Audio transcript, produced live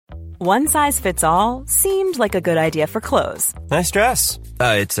One size fits all seemed like a good idea for clothes. Nice dress.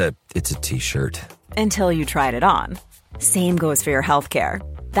 It's a t-shirt. Until you tried it on. Same goes for your healthcare.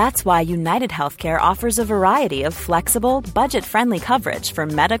 That's why United Healthcare offers a variety of flexible, budget-friendly coverage for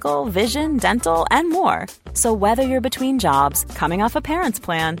medical, vision, dental, and more. So whether you're between jobs, coming off a parent's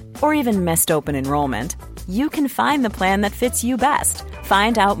plan, or even missed open enrollment, you can find the plan that fits you best.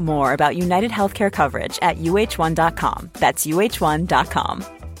 Find out more about United Healthcare coverage at uh1.com. That's uh1.com.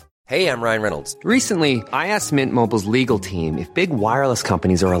 Hey, I'm Ryan Reynolds. Recently, I asked Mint Mobile's legal team if big wireless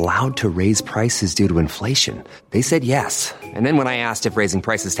companies are allowed to raise prices due to inflation. They said yes. And then when I asked if raising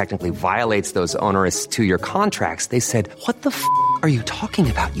prices technically violates those onerous 2-year contracts, they said, "What the f*** are you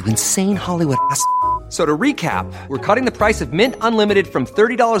talking about, you insane Hollywood ass?" So to recap, we're cutting the price of Mint Unlimited from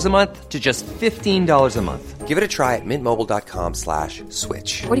 $30 a month to just $15 a month. Give it a try at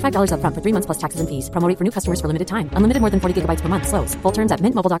mintmobile.com/switch. $45 up front for 3 months plus taxes and fees. Promo rate for new customers for limited time. Unlimited more than 40 gigabytes per month. Slows full terms at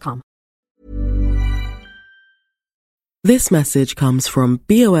mintmobile.com. This message comes from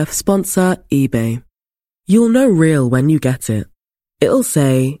BoF sponsor eBay. You'll know real when you get it. It'll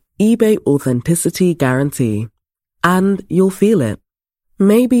say eBay Authenticity Guarantee. And you'll feel it.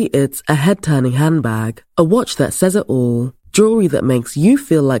 Maybe it's a head-turning handbag, a watch that says it all, jewelry that makes you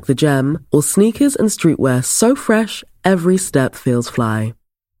feel like the gem, or sneakers and streetwear so fresh every step feels fly.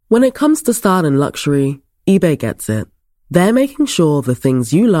 When it comes to style and luxury, eBay gets it. They're making sure the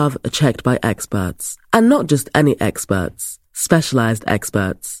things you love are checked by experts. And not just any experts, specialized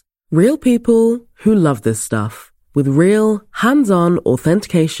experts. Real people who love this stuff, with real, hands-on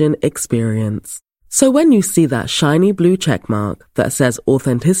authentication experience. So when you see that shiny blue checkmark that says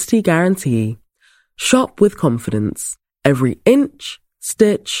Authenticity Guarantee, shop with confidence. Every inch,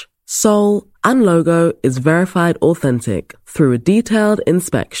 stitch, sole, and logo is verified authentic through a detailed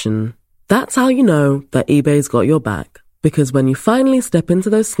inspection. That's how you know that eBay's got your back. Because when you finally step into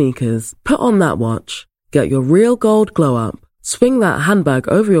those sneakers, put on that watch, get your real gold glow up, swing that handbag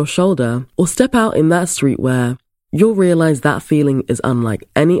over your shoulder, or step out in that streetwear, you'll realize that feeling is unlike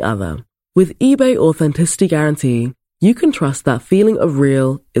any other. With eBay Authenticity Guarantee, you can trust that feeling of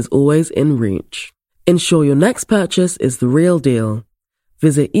real is always in reach. Ensure your next purchase is the real deal.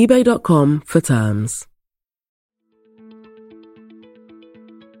 Visit ebay.com for terms.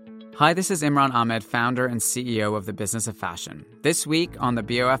 Hi, this is Imran Ahmed, founder and CEO of the Business of Fashion. This week on the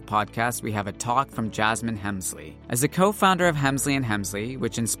BoF podcast, we have a talk from Jasmine Hemsley. As the co-founder of Hemsley & Hemsley,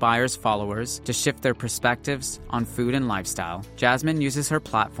 which inspires followers to shift their perspectives on food and lifestyle, Jasmine uses her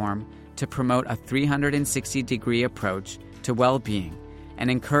platform to promote a 360-degree approach to well-being and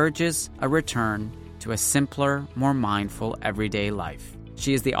encourages a return to a simpler, more mindful everyday life.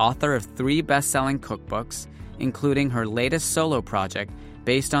 She is the author of 3 best-selling cookbooks, including her latest solo project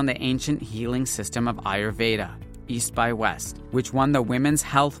based on the ancient healing system of Ayurveda, East by West, which won the Women's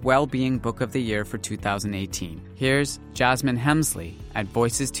Health Wellbeing Book of the Year for 2018. Here's Jasmine Hemsley at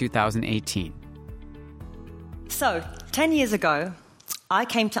Voices 2018. So, 10 years ago, I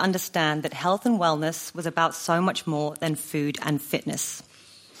came to understand that health and wellness was about so much more than food and fitness.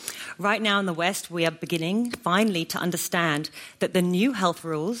 Right now in the West, we are beginning, finally, to understand that the new health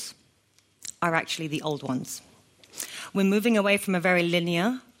rules are actually the old ones. We're moving away from a very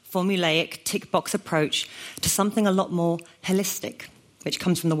linear, formulaic, tick-box approach to something a lot more holistic, which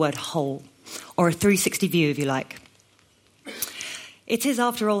comes from the word whole, or a 360 view, if you like. It is,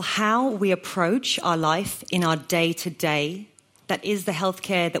 after all, how we approach our life in our day-to-day that is the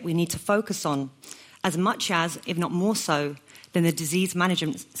healthcare that we need to focus on, as much as, if not more so, than the disease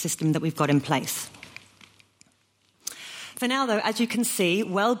management system that we've got in place. For now, though, as you can see,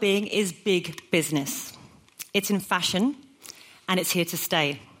 well-being is big business. It's in fashion, and it's here to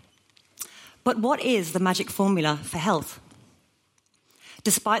stay. But what is the magic formula for health?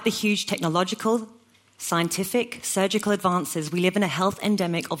 Despite the huge technological, scientific, surgical advances, we live in a health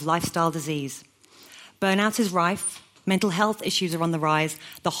endemic of lifestyle disease. Burnout is rife, mental health issues are on the rise,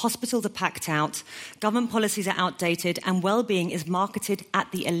 the hospitals are packed out, government policies are outdated, and well-being is marketed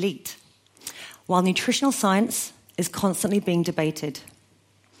at the elite, while nutritional science is constantly being debated.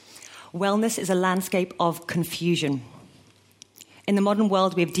 Wellness is a landscape of confusion. In the modern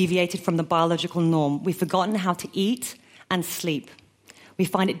world, we have deviated from the biological norm. We've forgotten how to eat and sleep. We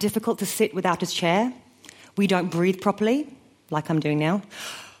find it difficult to sit without a chair. We don't breathe properly, like I'm doing now.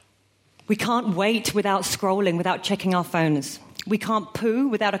 We can't wait without scrolling, without checking our phones. We can't poo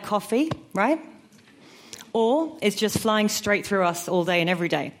without a coffee, right? Or it's just flying straight through us all day and every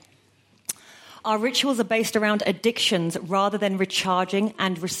day. Our rituals are based around addictions rather than recharging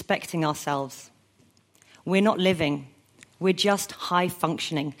and respecting ourselves. We're not living. We're just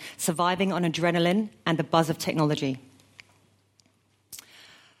high-functioning, surviving on adrenaline and the buzz of technology.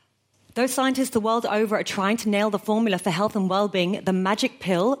 Though scientists the world over are trying to nail the formula for health and well-being, the magic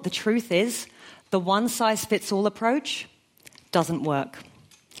pill, the truth is, the one-size-fits-all approach doesn't work.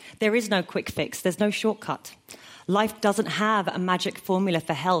 There is no quick fix. There's no shortcut. Life doesn't have a magic formula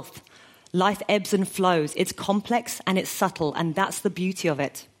for health. Life ebbs and flows. It's complex and it's subtle, and that's the beauty of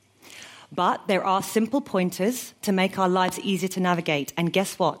it. But there are simple pointers to make our lives easier to navigate. And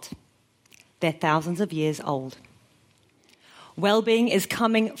guess what? They're thousands of years old. Well-being is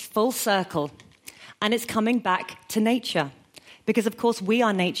coming full circle, and it's coming back to nature. Because, of course, we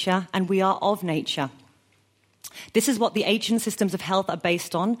are nature and we are of nature. This is what the ancient systems of health are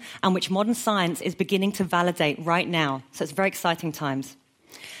based on, and which modern science is beginning to validate right now. So it's very exciting times.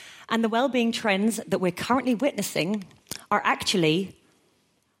 And the well-being trends that we're currently witnessing are actually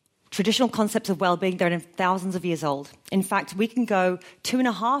traditional concepts of well-being that are thousands of years old. In fact, we can go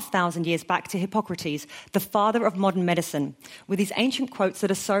 2,500 years back to Hippocrates, the father of modern medicine, with these ancient quotes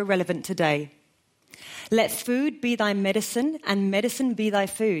that are so relevant today. Let food be thy medicine, and medicine be thy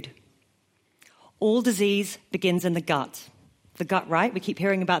food. All disease begins in the gut. The gut, right? We keep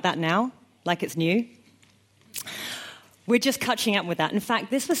hearing about that now, like it's new. We're just catching up with that. In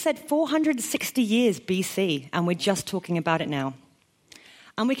fact, this was said 460 years BC, and we're just talking about it now.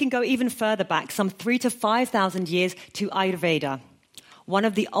 And we can go even further back, some 3,000 to 5,000 years to Ayurveda, one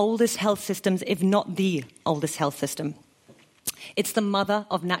of the oldest health systems, if not the oldest health system. It's the mother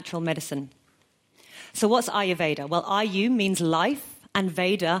of natural medicine. So what's Ayurveda? Well, Ayu means life, and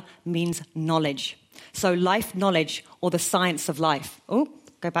Veda means knowledge. So life knowledge, or the science of life. Oh,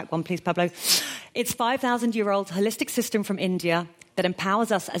 go back one, please, Pablo. It's 5,000-year-old holistic system from India that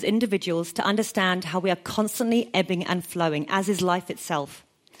empowers us as individuals to understand how we are constantly ebbing and flowing, as is life itself.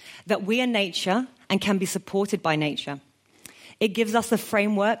 That we are nature and can be supported by nature. It gives us the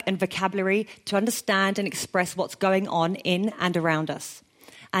framework and vocabulary to understand and express what's going on in and around us,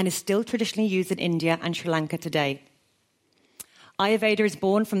 and is still traditionally used in India and Sri Lanka today. Ayurveda is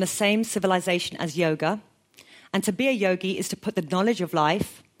born from the same civilization as yoga, and to be a yogi is to put the knowledge of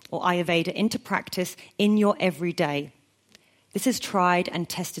life, or Ayurveda, into practice in your everyday. This is tried and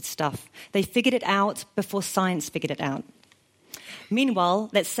tested stuff. They figured it out before science figured it out. Meanwhile,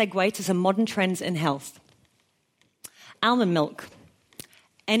 let's segue to some modern trends in health. Almond milk,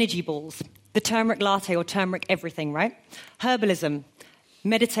 energy balls, the turmeric latte or turmeric everything, right? Herbalism,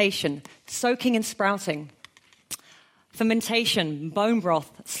 meditation, soaking and sprouting, fermentation, bone broth,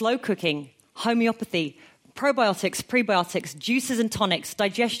 slow cooking, homeopathy, probiotics, prebiotics, juices and tonics,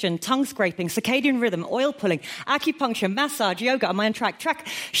 digestion, tongue scraping, circadian rhythm, oil pulling, acupuncture, massage, yoga, am I on track?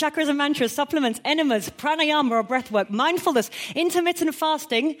 Chakras and mantras, supplements, enemas, pranayama or breathwork, mindfulness, intermittent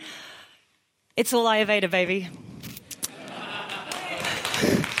fasting. It's all Ayurveda, baby.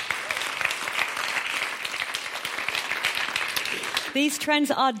 These trends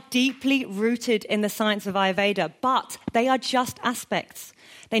are deeply rooted in the science of Ayurveda, but they are just aspects.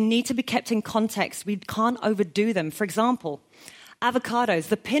 They need to be kept in context. We can't overdo them. For example, avocados,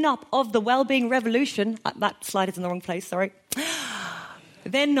 the pin-up of the well-being revolution. That slide is in the wrong place, sorry.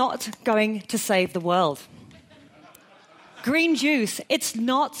 They're not going to save the world. Green juice, it's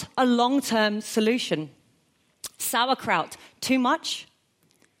not a long-term solution. Sauerkraut, too much,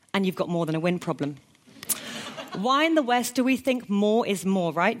 and you've got more than a wind problem. Why in the West do we think more is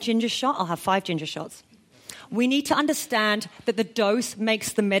more, right? Ginger shot, I'll have 5 ginger shots. We need to understand that the dose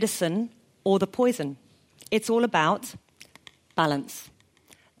makes the medicine or the poison. It's all about balance.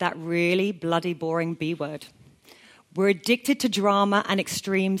 That really bloody boring B word. We're addicted to drama and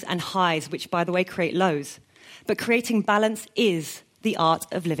extremes and highs, which, by the way, create lows. But creating balance is the art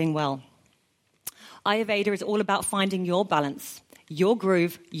of living well. Ayurveda is all about finding your balance, your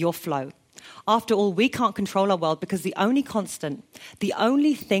groove, your flow. After all, we can't control our world because the only constant, the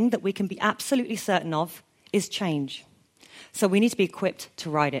only thing that we can be absolutely certain of is change. So we need to be equipped to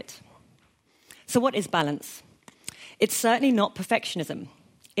ride it. So what is balance? It's certainly not perfectionism.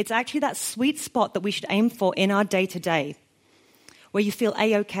 It's actually that sweet spot that we should aim for in our day-to-day, where you feel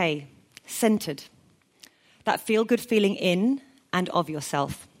A-OK, centered, that feel-good feeling in and of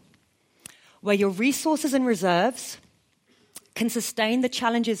yourself, where your resources and reserves can sustain the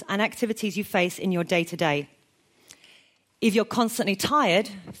challenges and activities you face in your day-to-day. If you're constantly tired,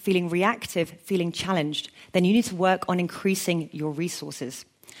 feeling reactive, feeling challenged, then you need to work on increasing your resources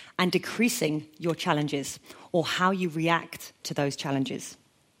and decreasing your challenges or how you react to those challenges.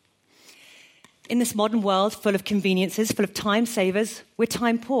 In this modern world full of conveniences, full of time savers, we're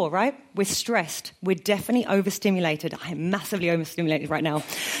time poor, right? We're stressed. We're definitely overstimulated. I am massively overstimulated right now.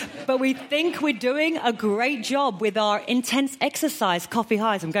 But we think we're doing a great job with our intense exercise, coffee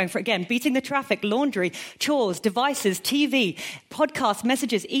highs, I'm going for it again, beating the traffic, laundry, chores, devices, TV, podcasts,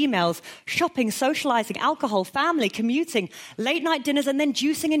 messages, emails, shopping, socializing, alcohol, family, commuting, late night dinners, and then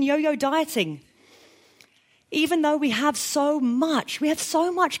juicing and yo-yo dieting. Even though we have so much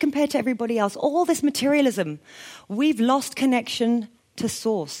compared to everybody else, all this materialism, we've lost connection to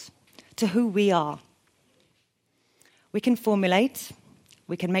source, to who we are. We can formulate,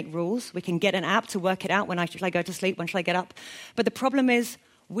 we can make rules, we can get an app to work it out, when should I go to sleep, when should I get up? But the problem is,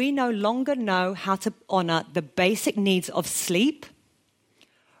 we no longer know how to honor the basic needs of sleep,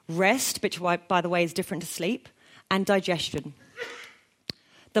 rest, which by the way is different to sleep, and digestion.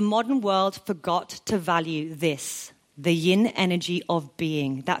 The modern world forgot to value this, the yin energy of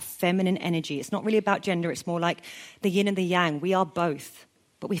being, that feminine energy. It's not really about gender, it's more like the yin and the yang. We are both,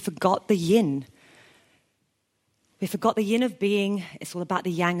 but we forgot the yin. We forgot the yin of being, it's all about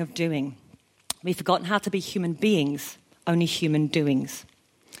the yang of doing. We've forgotten how to be human beings, only human doings.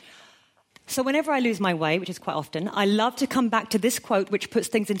 So whenever I lose my way, which is quite often, I love to come back to this quote which puts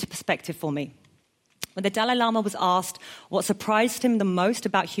things into perspective for me. When the Dalai Lama was asked what surprised him the most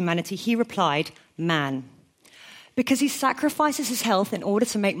about humanity, he replied, man. Because he sacrifices his health in order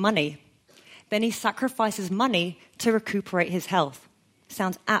to make money. Then he sacrifices money to recuperate his health.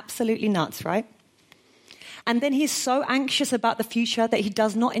 Sounds absolutely nuts, right? And then he's so anxious about the future that he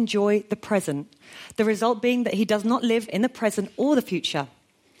does not enjoy the present. The result being that he does not live in the present or the future.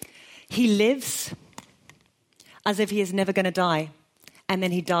 He lives as if he is never going to die. And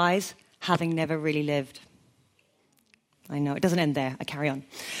then he dies having never really lived. I know, it doesn't end there. I carry on.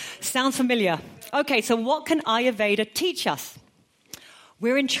 Sounds familiar. Okay, so what can Ayurveda teach us?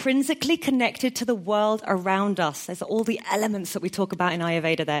 We're intrinsically connected to the world around us. There's all the elements that we talk about in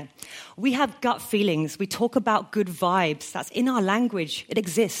Ayurveda there. We have gut feelings. We talk about good vibes. That's in our language. It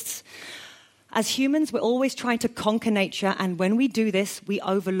exists. As humans, we're always trying to conquer nature, and when we do this, we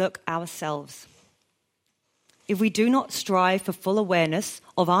overlook ourselves. If we do not strive for full awareness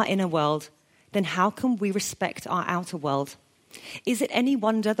of our inner world, then how can we respect our outer world? Is it any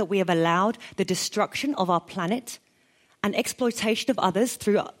wonder that we have allowed the destruction of our planet and exploitation of others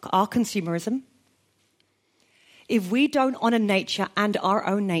through our consumerism? If we don't honor nature and our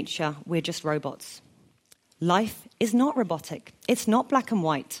own nature, we're just robots. Life is not robotic. It's not black and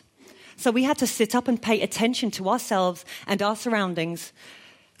white. So we had to sit up and pay attention to ourselves and our surroundings,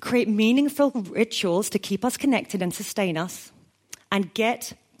 create meaningful rituals to keep us connected and sustain us, and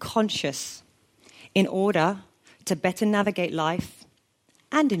get conscious in order to better navigate life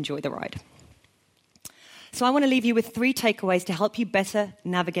and enjoy the ride. So I want to leave you with 3 takeaways to help you better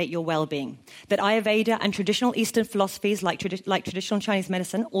navigate your well-being that Ayurveda and traditional Eastern philosophies like traditional Chinese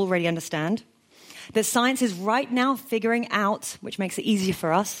medicine already understand, that science is right now figuring out, which makes it easier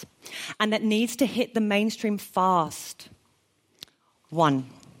for us, and that needs to hit the mainstream fast. 1.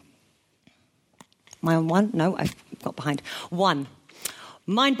 My 1? No, I've got behind. 1.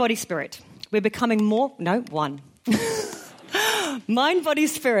 Mind, body, spirit. We're becoming more... No, 1. Mind, body,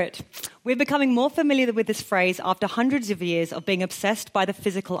 spirit. We're becoming more familiar with this phrase after hundreds of years of being obsessed by the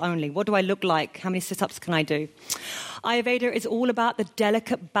physical only. What do I look like? How many sit-ups can I do? Ayurveda is all about the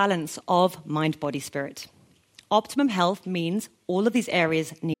delicate balance of mind, body, spirit. Optimum health means all of these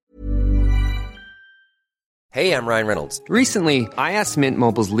areas need... Hey, I'm Ryan Reynolds. Recently, I asked Mint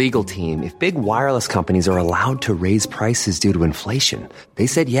Mobile's legal team if big wireless companies are allowed to raise prices due to inflation. They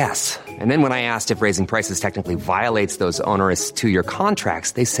said yes. And then when I asked if raising prices technically violates those onerous 2-year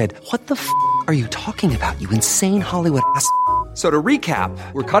contracts, they said, "What the f*** are you talking about, you insane Hollywood ass?" So to recap,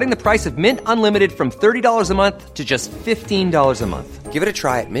 we're cutting the price of Mint Unlimited from $30 a month to just $15 a month. Give it a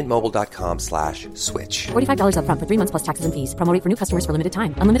try at mintmobile.com/switch. $45 up front for 3 months plus taxes and fees. Promo rate for new customers for limited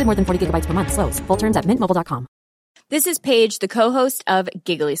time. Unlimited more than 40 gigabytes per month. Slows full terms at mintmobile.com. This is Paige, the co-host of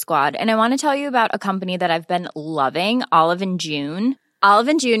Giggly Squad, and I want to tell you about a company that I've been loving, Olive & June.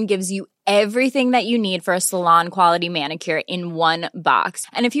 Olive & June gives you everything that you need for a salon-quality manicure in one box.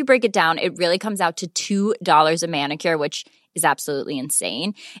 And if you break it down, it really comes out to $2 a manicure, which is absolutely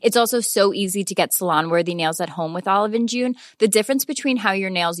insane. It's also so easy to get salon-worthy nails at home with Olive & June. The difference between how your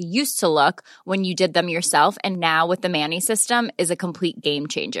nails used to look when you did them yourself and now with the Mani system is a complete game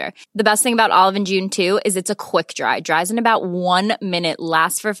changer. The best thing about Olive & June, too, is it's a quick dry. Dries in about 1 minute,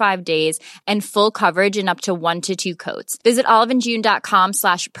 lasts for 5 days, and full coverage in up to 1 to 2 coats. Visit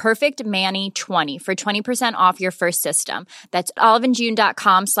oliveandjune.com/perfectmani20 for 20% off your first system. That's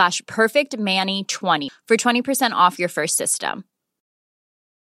oliveandjune.com/perfectmani20 for 20% off your first system.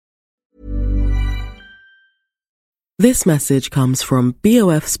 This message comes from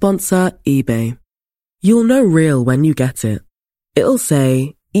BoF sponsor eBay. You'll know real when you get it. It'll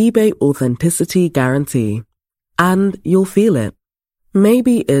say eBay Authenticity Guarantee. And you'll feel it.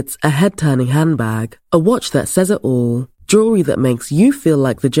 Maybe it's a head-turning handbag, a watch that says it all, jewelry that makes you feel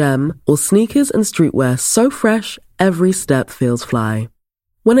like the gem, or sneakers and streetwear so fresh every step feels fly.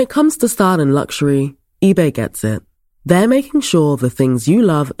 When it comes to style and luxury, eBay gets it. They're making sure the things you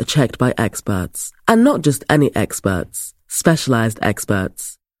love are checked by experts. And not just any experts, specialized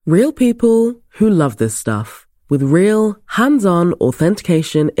experts. Real people who love this stuff, with real, hands-on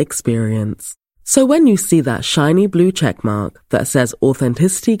authentication experience. So when you see that shiny blue checkmark that says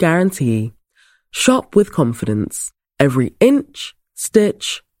Authenticity Guarantee, shop with confidence. Every inch,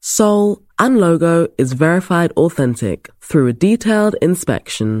 stitch, sole, and logo is verified authentic through a detailed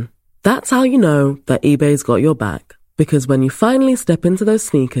inspection. That's how you know that eBay's got your back. Because when you finally step into those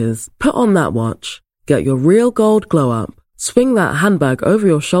sneakers, put on that watch, get your real gold glow up, swing that handbag over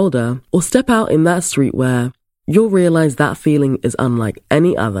your shoulder, or step out in that streetwear, you'll realize that feeling is unlike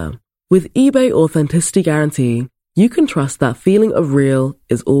any other. With eBay Authenticity Guarantee, you can trust that feeling of real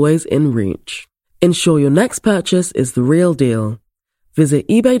is always in reach. Ensure your next purchase is the real deal. Visit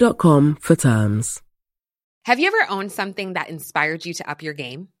ebay.com for terms. Have you ever owned something that inspired you to up your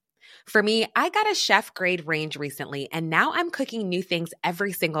game? For me, I got a chef-grade range recently, and now I'm cooking new things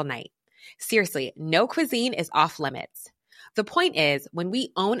every single night. Seriously, no cuisine is off limits. The point is, when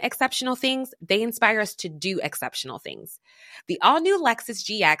we own exceptional things, they inspire us to do exceptional things. The all-new Lexus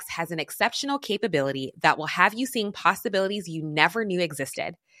GX has an exceptional capability that will have you seeing possibilities you never knew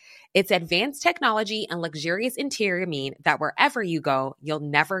existed. Its advanced technology and luxurious interior mean that wherever you go, you'll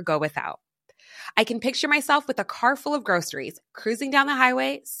never go without. I can picture myself with a car full of groceries, cruising down the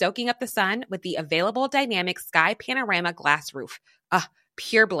highway, soaking up the sun with the available dynamic sky panorama glass roof.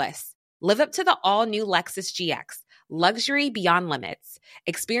 Pure bliss. Live up to the all-new Lexus GX. Luxury beyond limits.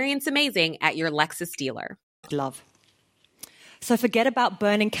 Experience amazing at your Lexus dealer. Love. So forget about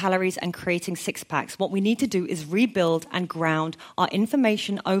burning calories and creating six-packs. What we need to do is rebuild and ground our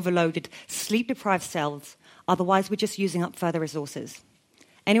information-overloaded, sleep-deprived selves. Otherwise, we're just using up further resources.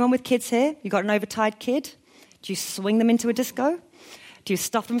 Anyone with kids here? You got an overtired kid? Do you swing them into a disco? Do you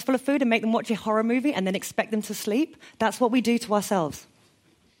stuff them full of food and make them watch a horror movie and then expect them to sleep? That's what we do to ourselves.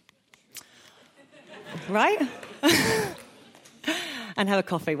 Right? And have a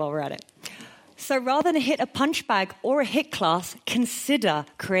coffee while we're at it. So rather than hit a punch bag or a HIIT class, consider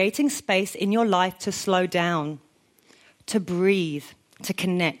creating space in your life to slow down, to breathe, to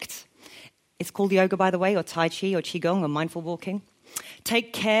connect. It's called yoga, by the way, or Tai Chi, or Qigong, or mindful walking.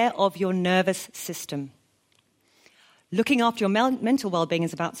 Take care of your nervous system. Looking after your mental well-being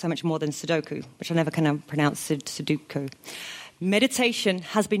is about so much more than Sudoku, which I never can pronounce Sudoku. Meditation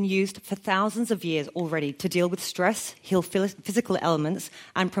has been used for thousands of years already to deal with stress, heal physical ailments,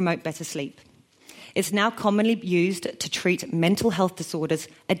 and promote better sleep. It's now commonly used to treat mental health disorders,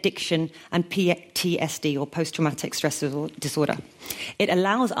 addiction, and PTSD, or post-traumatic stress disorder. It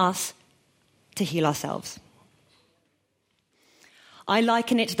allows us to heal ourselves. I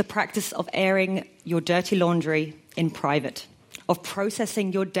liken it to the practice of airing your dirty laundry in private, of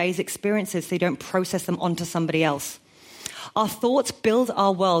processing your day's experiences so you don't process them onto somebody else. Our thoughts build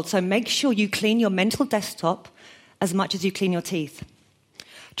our world, so make sure you clean your mental desktop as much as you clean your teeth.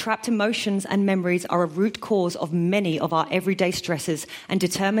 Trapped emotions and memories are a root cause of many of our everyday stresses and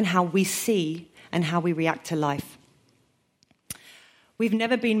determine how we see and how we react to life. We've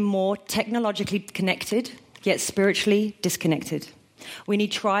never been more technologically connected, yet spiritually disconnected. We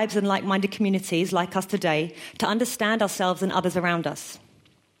need tribes and like-minded communities like us today to understand ourselves and others around us.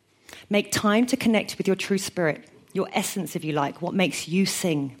 Make time to connect with your true spirit, your essence, if you like, what makes you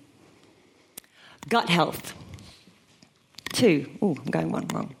sing. Gut health. 2. I'm going one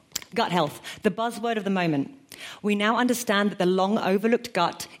wrong. Gut health, the buzzword of the moment. We now understand that the long overlooked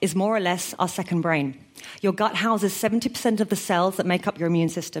gut is more or less our second brain. Your gut houses 70% of the cells that make up your immune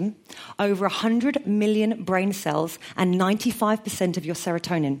system, over 100 million brain cells, and 95% of your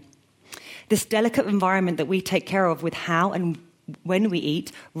serotonin. This delicate environment that we take care of with how and when we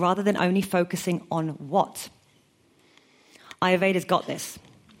eat, rather than only focusing on what. Ayurveda's got this.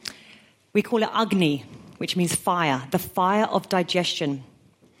 We call it Agni, which means fire, the fire of digestion.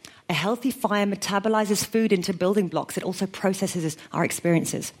 A healthy fire metabolizes food into building blocks. It also processes our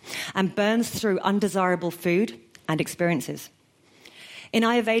experiences and burns through undesirable food and experiences. In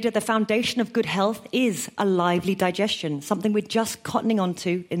Ayurveda, the foundation of good health is a lively digestion, something we're just cottoning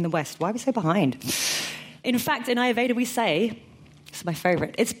onto in the West. Why are we so behind? In fact, in Ayurveda, we say, It's my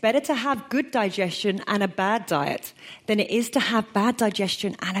favorite. It's better to have good digestion and a bad diet than it is to have bad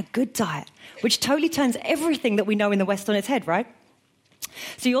digestion and a good diet, which totally turns everything that we know in the West on its head, right?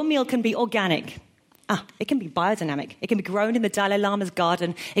 So your meal can be organic. It can be biodynamic. It can be grown in the Dalai Lama's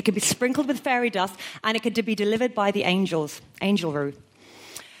garden. It can be sprinkled with fairy dust, and it can be delivered by the angels, angelru.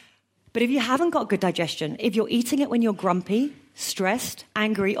 But if you haven't got good digestion, if you're eating it when you're grumpy, stressed,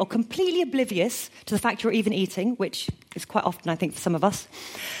 angry, or completely oblivious to the fact you're even eating, which is quite often, I think, for some of us,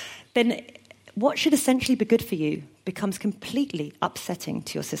 then what should essentially be good for you becomes completely upsetting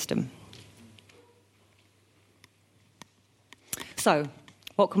to your system. So,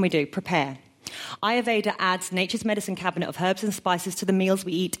 what can we do? Prepare. Ayurveda adds nature's medicine cabinet of herbs and spices to the meals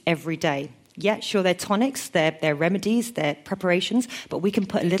we eat every day. Yeah, sure, they're tonics, they're remedies, they're preparations, but we can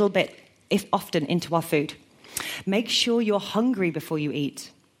put a little bit, if often, into our food. Make sure you're hungry before you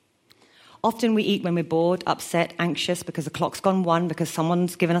eat. Often we eat when we're bored, upset, anxious, because the clock's gone 1, because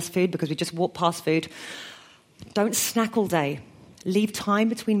someone's given us food, because we just walked past food. Don't snack all day. Leave time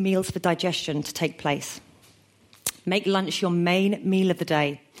between meals for digestion to take place. Make lunch your main meal of the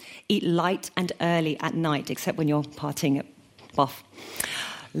day. Eat light and early at night, except when you're partying at BoF.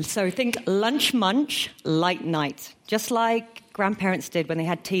 So think lunch munch, light night. Just like grandparents did when they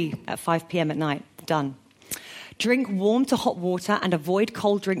had tea at 5 p.m. at night. Done. Drink warm to hot water and avoid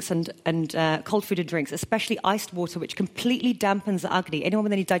cold drinks and cold food and drinks, especially iced water, which completely dampens the Agni. Anyone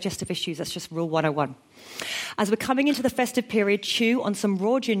with any digestive issues, that's just rule 101. As we're coming into the festive period, chew on some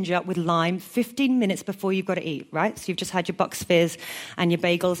raw ginger with lime 15 minutes before you've got to eat, right? So you've just had your Bucks Fizz and your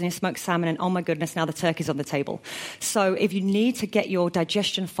bagels and your smoked salmon, and oh my goodness, now the turkey's on the table. So if you need to get your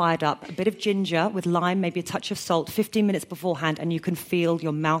digestion fired up, a bit of ginger with lime, maybe a touch of salt, 15 minutes beforehand, and you can feel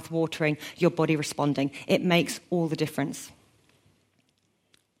your mouth watering, your body responding. It makes all the difference.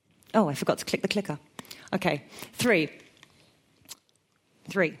 Oh, I forgot to click the clicker. Okay, 3.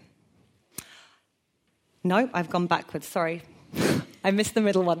 No, I've gone backwards, sorry. I missed the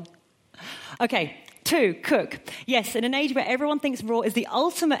middle one. Okay, 2, cook. Yes, in an age where everyone thinks raw is the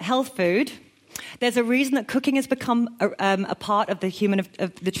ultimate health food, there's a reason that cooking has become a part of the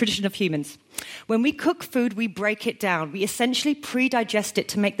tradition of humans. When we cook food, we break it down. We essentially pre-digest it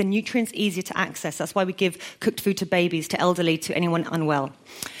to make the nutrients easier to access. That's why we give cooked food to babies, to elderly, to anyone unwell.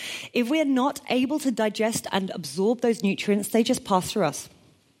 If we're not able to digest and absorb those nutrients, they just pass through us.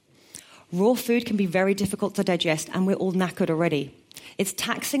 Raw food can be very difficult to digest, and we're all knackered already. It's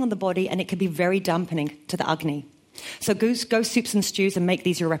taxing on the body, and it can be very dampening to the Agni. So go soups and stews and make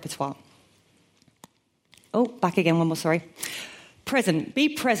these your repertoire. Oh, back again, one more, sorry. Present. Be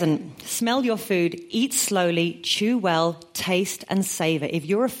present. Smell your food. Eat slowly. Chew well. Taste and savor. If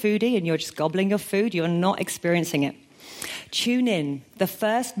you're a foodie and you're just gobbling your food, you're not experiencing it. Tune in. The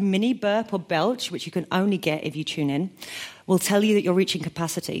first mini burp or belch, which you can only get if you tune in, will tell you that you're reaching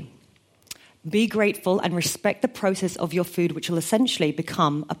capacity. Be grateful and respect the process of your food, which will essentially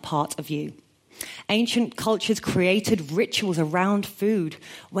become a part of you. Ancient cultures created rituals around food.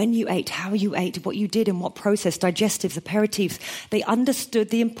 When you ate, how you ate, what you did, in what process, digestives, aperitifs. They understood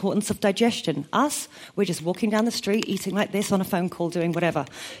the importance of digestion. Us, we're just walking down the street, eating like this on a phone call, doing whatever.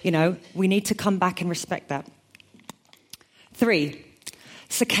 You know, we need to come back and respect that. 3,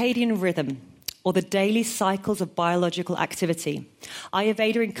 circadian rhythm, or the daily cycles of biological activity.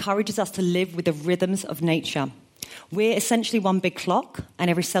 Ayurveda encourages us to live with the rhythms of nature. We're essentially one big clock, and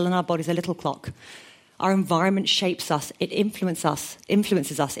every cell in our body is a little clock. Our environment shapes us. It influences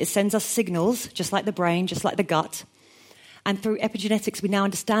us. It sends us signals, just like the brain, just like the gut. And through epigenetics, we now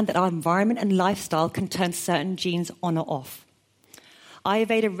understand that our environment and lifestyle can turn certain genes on or off.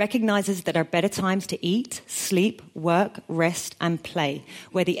 Ayurveda recognizes that there are better times to eat, sleep, work, rest, and play,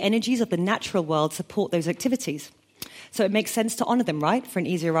 where the energies of the natural world support those activities. So it makes sense to honor them, right, for an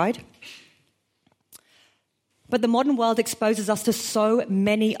easier ride? But the modern world exposes us to so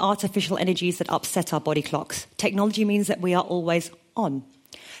many artificial energies that upset our body clocks. Technology means that we are always on.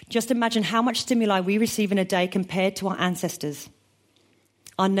 Just imagine how much stimuli we receive in a day compared to our ancestors.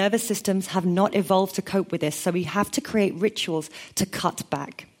 Our nervous systems have not evolved to cope with this, so we have to create rituals to cut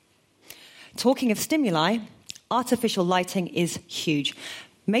back. Talking of stimuli, artificial lighting is huge.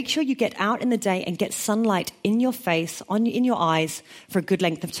 Make sure you get out in the day and get sunlight in your face, in your eyes, for a good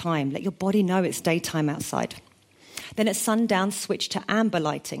length of time. Let your body know it's daytime outside. Then at sundown, switch to amber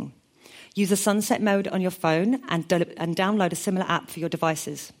lighting. Use the sunset mode on your phone and download a similar app for your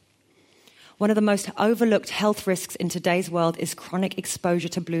devices. One of the most overlooked health risks in today's world is chronic exposure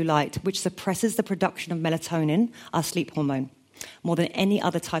to blue light, which suppresses the production of melatonin, our sleep hormone, more than any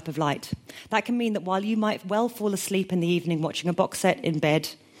other type of light. That can mean that while you might well fall asleep in the evening watching a box set in bed,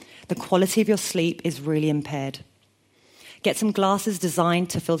 the quality of your sleep is really impaired. Get some glasses designed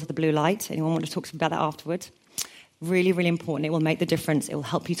to filter the blue light. Anyone want to talk about that afterwards? Really, really important. It will make the difference. It will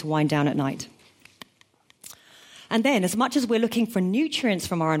help you to wind down at night. And then, as much as we're looking for nutrients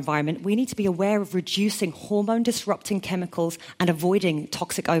from our environment, we need to be aware of reducing hormone-disrupting chemicals and avoiding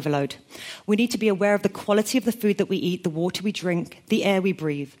toxic overload. We need to be aware of the quality of the food that we eat, the water we drink, the air we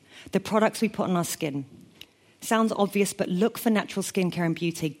breathe, the products we put on our skin. Sounds obvious, but look for natural skincare and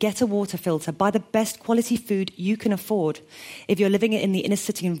beauty. Get a water filter. Buy the best quality food you can afford. If you're living in the inner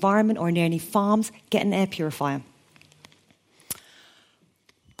city environment or near any farms, get an air purifier.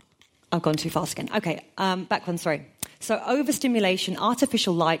 I've gone too fast again. Okay, back one, sorry. So overstimulation,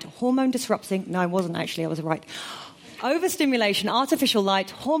 artificial light, hormone disrupting... No, I wasn't actually, I was right. Overstimulation, artificial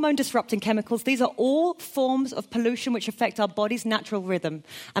light, hormone disrupting chemicals, these are all forms of pollution which affect our body's natural rhythm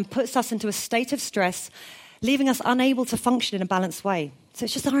and puts us into a state of stress, leaving us unable to function in a balanced way. So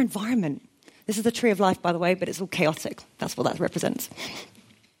it's just our environment. This is the tree of life, by the way, but it's all chaotic. That's what that represents.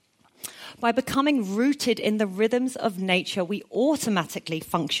 By becoming rooted in the rhythms of nature, we automatically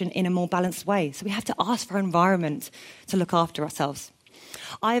function in a more balanced way. So we have to ask for our environment to look after ourselves.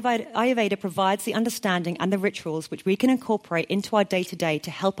 Ayurveda provides the understanding and the rituals which we can incorporate into our day-to-day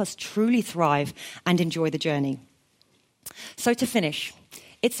to help us truly thrive and enjoy the journey. So to finish,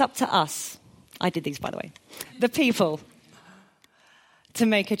 it's up to us, I did these by the way, the people, to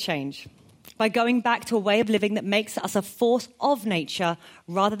make a change. By going back to a way of living that makes us a force of nature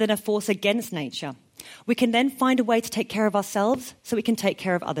rather than a force against nature. We can then find a way to take care of ourselves so we can take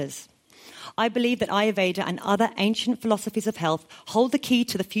care of others. I believe that Ayurveda and other ancient philosophies of health hold the key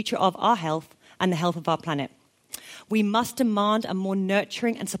to the future of our health and the health of our planet. We must demand a more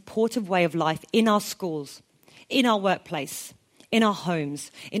nurturing and supportive way of life in our schools, in our workplace, in our homes,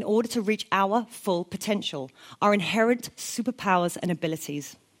 in order to reach our full potential, our inherent superpowers and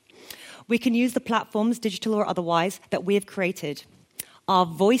abilities. We can use the platforms, digital or otherwise, that we have created. Our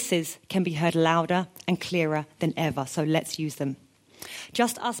voices can be heard louder and clearer than ever, so let's use them.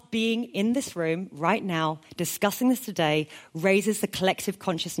 Just us being in this room right now, discussing this today, raises the collective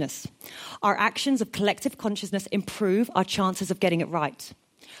consciousness. Our actions of collective consciousness improve our chances of getting it right.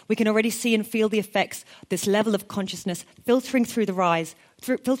 We can already see and feel the effects, this level of consciousness filtering through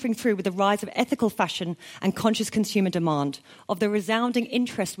with the rise of ethical fashion and conscious consumer demand, of the resounding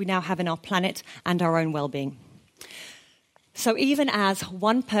interest we now have in our planet and our own well-being. So even as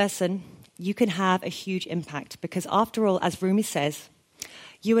one person, you can have a huge impact, because after all, as Rumi says,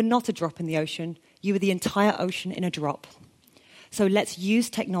 you are not a drop in the ocean, you are the entire ocean in a drop. So let's use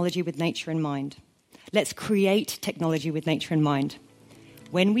technology with nature in mind. Let's create technology with nature in mind.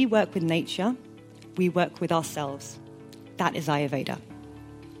 When we work with nature, we work with ourselves. That is Ayurveda.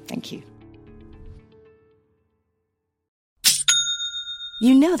 Thank you.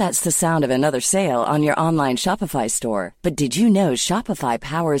 You know that's the sound of another sale on your online Shopify store. But did you know Shopify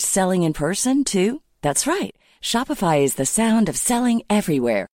powers selling in person too? That's right. Shopify is the sound of selling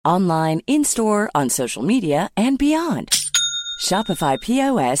everywhere. Online, in-store, on social media, and beyond. Shopify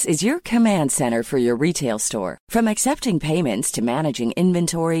POS is your command center for your retail store. From accepting payments to managing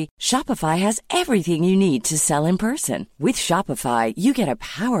inventory, Shopify has everything you need to sell in person. With Shopify, you get a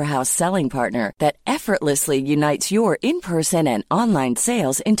powerhouse selling partner that effortlessly unites your in-person and online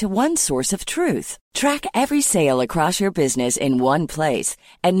sales into one source of truth. Track every sale across your business in one place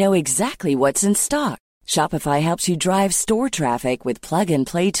and know exactly what's in stock. Shopify helps you drive store traffic with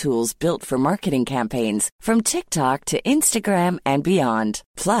plug-and-play tools built for marketing campaigns, from TikTok to Instagram and beyond.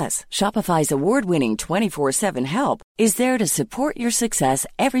 Plus, Shopify's award-winning 24/7 help is there to support your success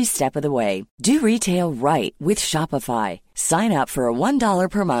every step of the way. Do retail right with Shopify. Sign up for a $1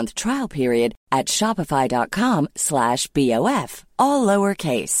 per month trial period at shopify.com/BOF, all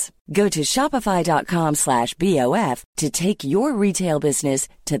lowercase. Go to shopify.com/BOF to take your retail business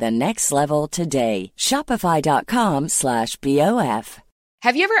to the next level today. Shopify.com/BOF.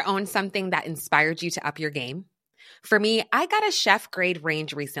 Have you ever owned something that inspired you to up your game? For me, I got a chef-grade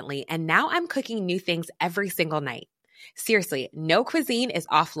range recently, and now I'm cooking new things every single night. Seriously, no cuisine is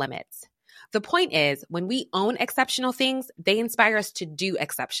off limits. The point is, when we own exceptional things, they inspire us to do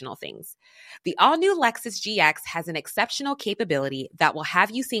exceptional things. The all-new Lexus GX has an exceptional capability that will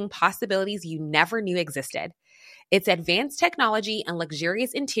have you seeing possibilities you never knew existed. Its advanced technology and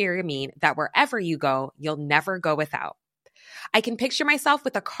luxurious interior mean that wherever you go, you'll never go without. I can picture myself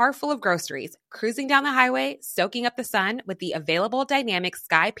with a car full of groceries, cruising down the highway, soaking up the sun with the available dynamic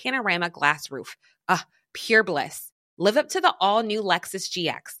sky panorama glass roof. Pure bliss. Live up to the all-new Lexus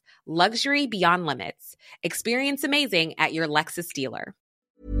GX. Luxury beyond limits. Experience amazing at your Lexus dealer.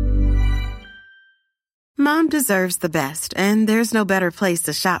 Mom deserves the best, and there's no better place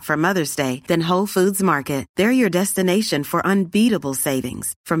to shop for Mother's Day than Whole Foods Market. They're your destination for unbeatable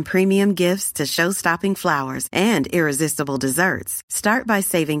savings, from premium gifts to show-stopping flowers and irresistible desserts. Start by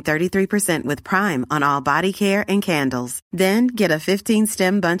saving 33% with Prime on all body care and candles. Then get a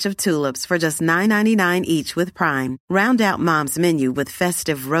 15-stem bunch of tulips for just $9.99 each with Prime. Round out Mom's menu with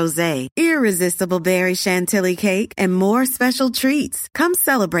festive rosé, irresistible berry chantilly cake, and more special treats. Come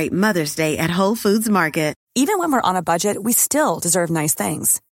celebrate Mother's Day at Whole Foods Market. Even when we're on a budget, we still deserve nice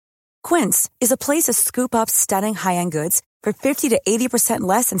things. Quince is a place to scoop up stunning high-end goods for 50 to 80%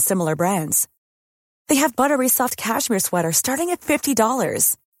 less than similar brands. They have buttery soft cashmere sweaters starting at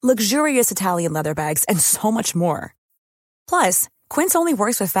 $50, luxurious Italian leather bags, and so much more. Plus, Quince only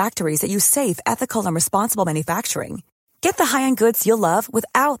works with factories that use safe, ethical, and responsible manufacturing. Get the high-end goods you'll love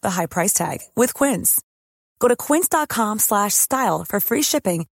without the high price tag with Quince. Go to quince.com/style for free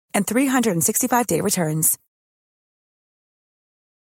shipping and 365-day returns.